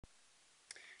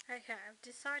Okay, I've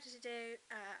decided to do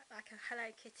like a Hello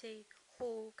Kitty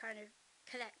haul kind of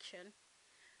collection.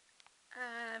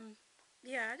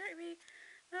 Yeah, I don't really,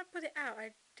 when I put it out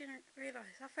I didn't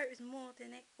realise, I thought it was more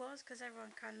than it was because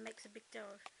everyone kind of makes a big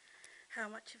deal of how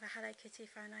much of a Hello Kitty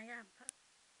fan I am, but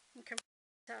in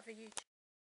comparison to other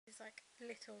YouTubers it's like a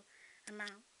little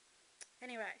amount.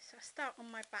 Anyway, so I start on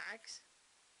my bags.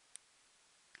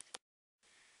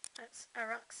 That's a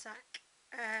rucksack.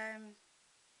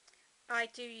 I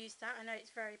do use that. I know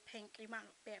it's very pink. You might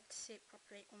not be able to see it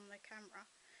properly on the camera,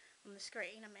 on the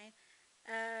screen, I mean.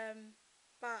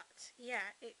 But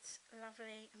yeah, it's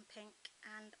lovely and pink,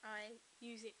 and I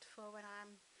use it for when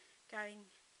I'm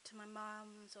going to my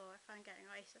mum's or if I'm going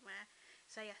away somewhere.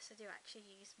 So yes, I do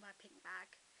actually use my pink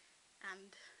bag,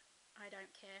 and I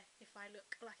don't care if I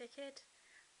look like a kid.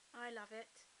 I love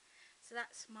it. So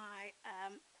that's my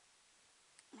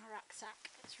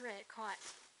rucksack. It's really quite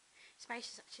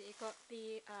spacious actually. You've got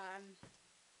the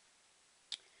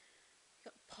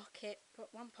pocket, got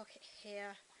one pocket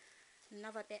here,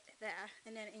 another bit there,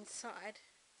 and then inside,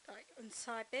 like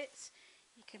inside bits,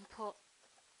 you can put,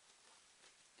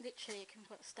 literally you can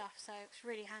put stuff, so it's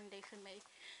really handy for me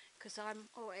because I'm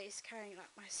always carrying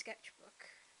like my sketchbook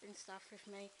and stuff with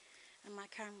me and my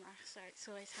camera, so it's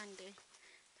always handy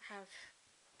to have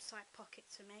side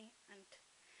pockets for me and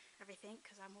everything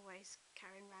because I'm always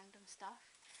carrying random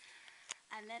stuff.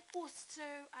 And then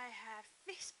also I have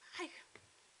this bag.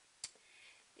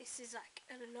 This is like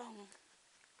a long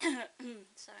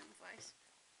sewing voice.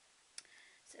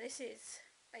 So this is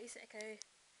basically,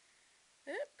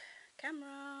 oop,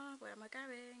 camera, where am I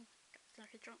going? It's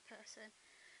like a drunk person.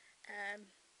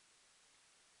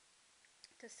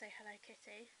 Does say Hello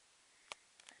Kitty.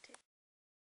 Let it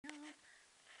up.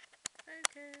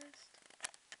 Focused.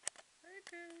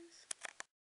 Focus.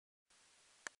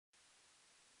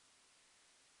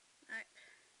 Nope.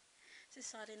 It's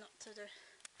decided not to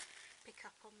pick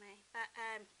up on me. But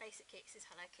basically it says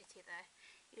Hello Kitty there.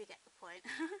 You get the point.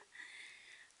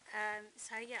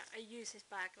 So yeah, I use this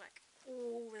bag like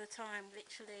all the time.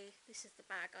 Literally, this is the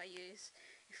bag I use.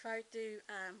 If I do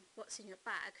what's in your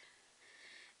bag,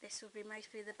 this will be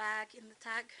mostly the bag in the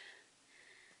tag.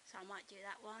 So I might do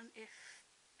that one if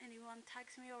anyone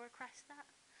tags me or requests that.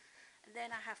 And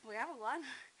then I have my other one,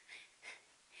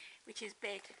 which is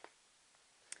big.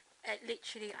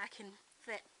 Literally, I can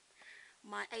fit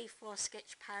my A4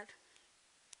 sketch pad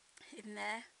in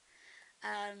there.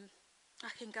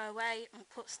 I can go away and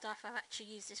put stuff. I've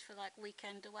actually used this for like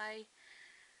weekend away.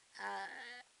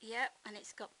 Yep, and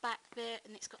it's got back bit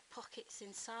and it's got pockets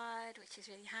inside, which is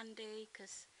really handy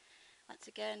because once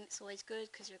again it's always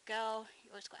good because you're a girl, you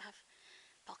always got to have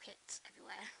pockets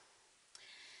everywhere.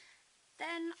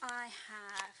 Then I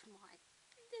have my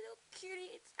little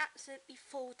cutie. It's absolutely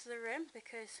full to the rim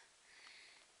because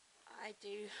I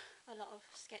do a lot of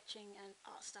sketching and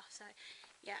art stuff, so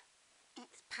yeah,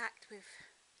 it's packed with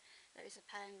loads of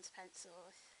pens,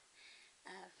 pencils,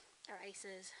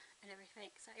 erasers and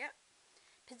everything. So yeah,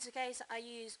 pencil case I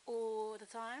use all the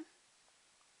time.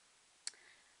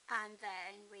 And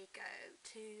then we go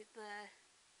to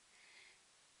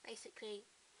basically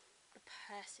the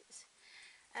purses.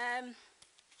 I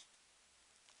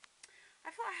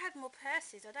thought I had more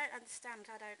purses. I don't understand.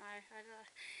 I don't know.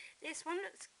 This one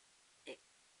looks, it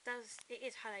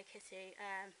is Hello Kitty.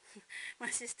 My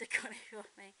sister got it for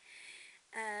me.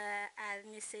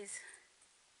 And this is,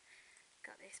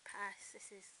 got this purse.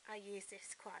 I use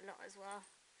this quite a lot as well.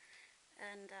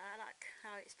 And I like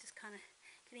how it's just kind of,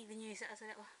 you can even use it as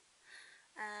a little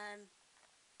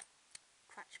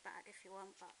crutch bag if you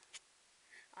want, but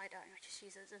I don't. I just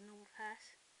use it as a normal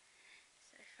purse.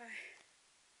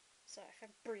 So if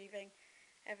I'm breathing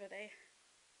heavily,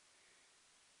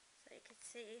 so you can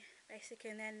see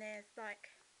basically, and then there's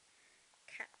like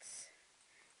cats.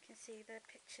 You can see the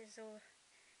pictures all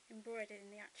embroidered in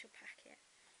the actual packet,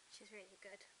 which is really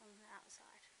good on the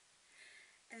outside.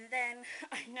 And then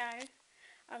I know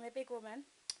I'm a big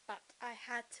woman, but I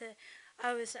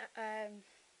was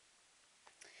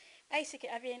basically,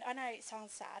 I mean, I know it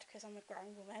sounds sad because I'm a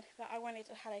grown woman, but I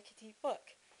wanted a Hello Kitty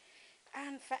book.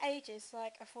 And for ages,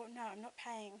 like, I thought, no, I'm not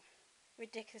paying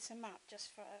ridiculous amount just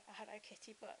for a Hello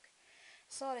Kitty book.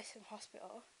 Saw this in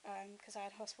hospital, because I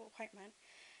had a hospital appointment,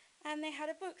 and they had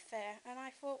a book there, and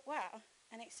I thought, wow,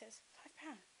 and it says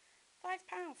 £5.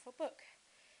 £5 for a book.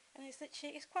 And it's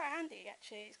literally, it's quite handy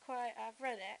actually, I've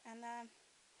read it, and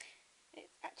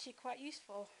it's actually quite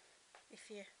useful if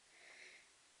you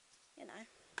know,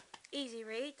 easy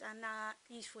read and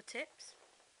useful tips.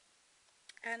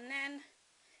 And then,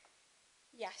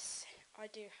 yes, I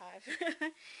do have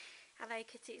Hello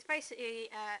Kitty. It's basically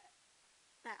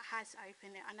that has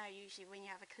opened it. I know usually when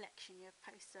you have a collection you're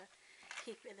supposed to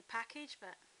keep it in the package,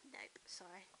 but nope,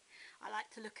 sorry. I like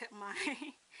to look at my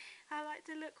I like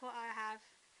to look what I have.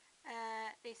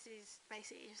 This is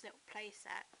basically just a little play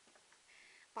set,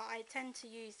 but I tend to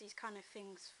use these kind of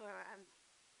things for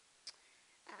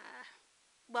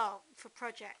well, for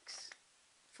projects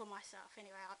for myself.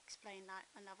 Anyway, I'll explain that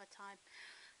another time.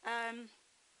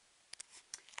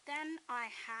 Then I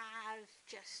have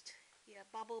just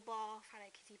bubble bath, Hello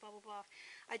Kitty bubble bath.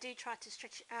 I do try to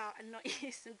stretch it out and not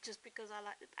use them just because I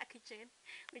like the packaging,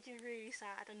 which is really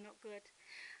sad and not good.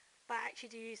 But I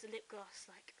actually do use the lip gloss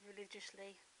like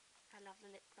religiously. I love the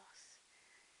lip gloss.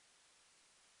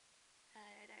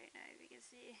 I don't know if you can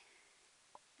see.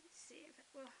 Let's see if it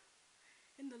will.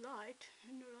 In the light.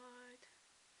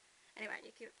 Anyway,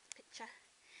 you give the picture.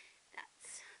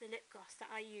 That's the lip gloss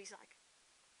that I use like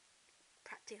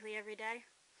practically every day.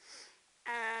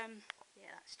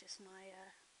 Yeah, that's just my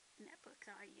netbook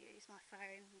that I use, my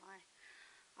phone, my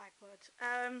iPod,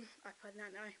 iPod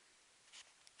Nano.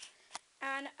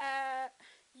 And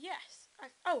yes,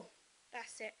 oh,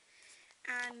 that's it.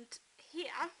 And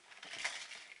here,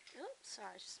 oops,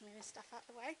 sorry, just moving stuff out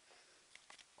the way.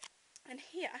 And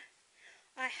here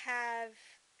I have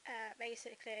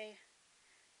basically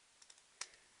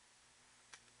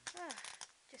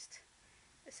just,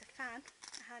 it's a fan,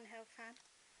 a handheld fan.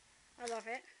 I love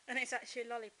it, and it's actually a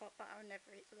lollipop, but I'll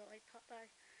never eat the lollipop though.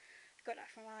 I got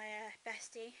that from my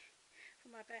bestie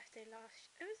for my birthday last.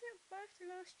 Was it birthday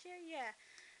last year? Yeah.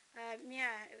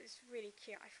 Yeah, it was really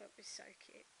cute. I thought it was so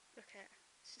cute. Look at it.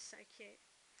 It's just so cute.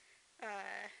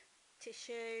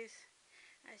 Tissues,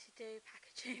 as you do,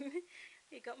 packaging.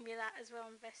 You got me that as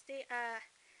well, my bestie.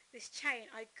 This chain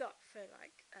I got for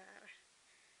like I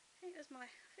think it was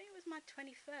my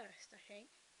 21st. I think.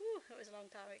 Ooh, it was a long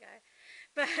time ago.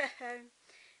 But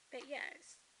yeah,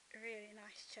 it's a really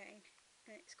nice chain,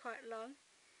 and it's quite long.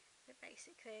 But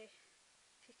basically,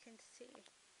 if you can see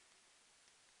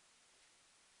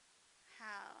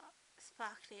how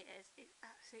sparkly it is, it's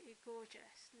absolutely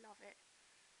gorgeous. Love it.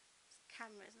 This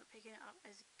camera's not picking it up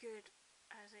as good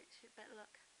as it should, but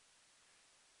look,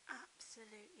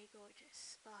 absolutely gorgeous,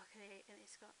 sparkly, and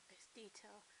it's got this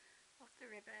detail of the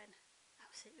ribbon.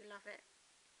 Absolutely love it.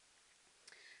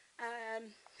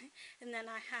 And then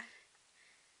I have,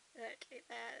 look,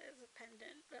 there's a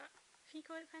pendant, but can you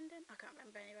call it pendant? I can't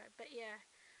remember anyway, but yeah,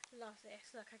 love this.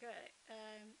 Look, I got it.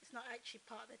 It's not actually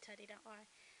part of the teddy, don't worry.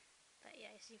 But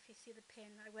yeah, so if you see the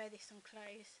pin, I wear this on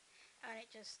clothes, and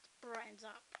it just brightens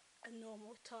up a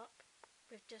normal top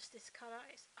with just this colour.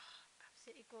 It's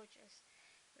absolutely gorgeous.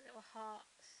 The little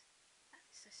hearts,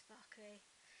 that's so sparkly.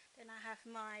 Then I have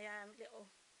my little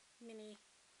mini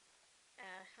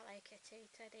Hello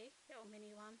Kitty teddy, little mini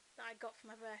one that I got for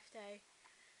my birthday.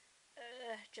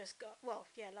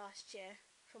 Last year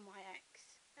from my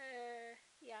ex.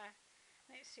 Yeah,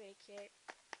 it's really cute.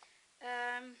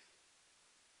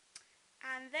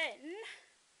 And then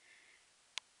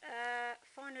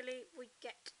finally we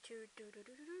get to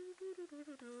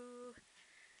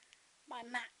my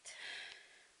mat.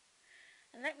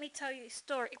 And let me tell you a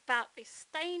story about this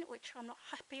stain, which I'm not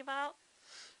happy about.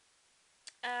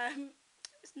 It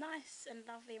was nice and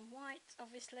lovely and white,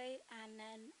 obviously, and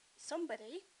then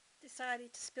somebody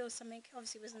decided to spill something.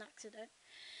 Obviously it was an accident,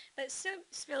 but still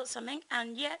spilled something,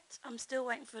 and yet I'm still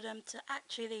waiting for them to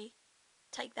actually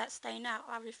take that stain out.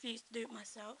 I refuse to do it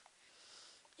myself.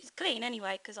 It's clean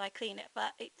anyway because I clean it,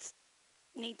 but it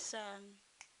needs them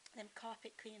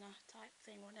carpet cleaner type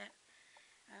thing on it,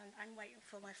 and I'm waiting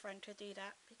for my friend to do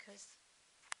that because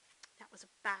that was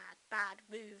a bad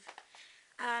move.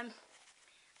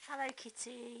 Hello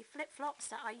Kitty flip-flops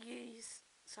that I use.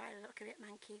 Sorry, I look a bit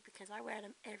manky because I wear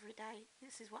them every day.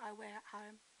 This is what I wear at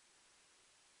home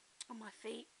on my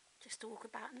feet just to walk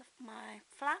about in my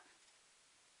flat.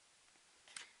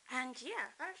 And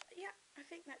yeah, I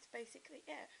think that's basically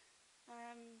it.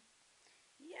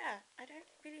 Yeah, I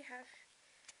don't really have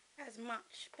as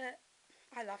much, but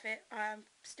I love it. I'm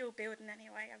still building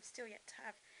anyway. I'm still yet to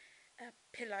have a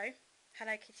pillow,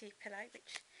 Hello Kitty pillow,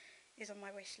 which is on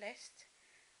my wish list.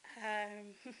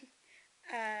 And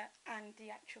the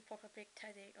actual proper big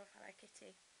teddy of Hello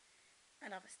Kitty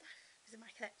and other stuff is in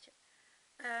my collection.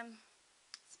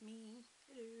 It's me.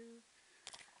 Hello.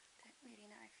 Don't really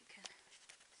know if you can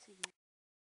see me.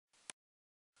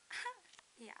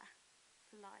 Yeah,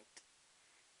 light.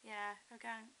 Yeah, I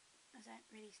don't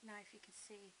really know if you can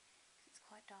see because it's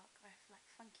quite dark. I have like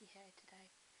funky hair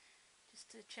today, just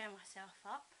to cheer myself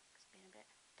up. It's been a bit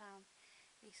down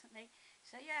recently.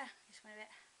 So yeah, just went a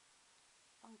bit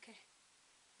funky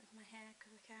with my hair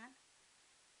because I can,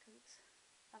 because it's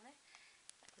lovely.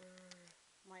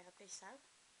 happy so.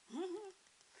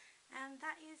 And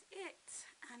that is it.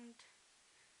 And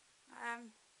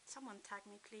someone tag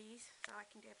me please, so I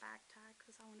can do a bag tag,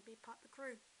 because I want to be part of the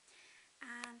crew.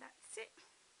 And that's it.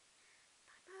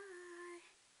 Bye bye.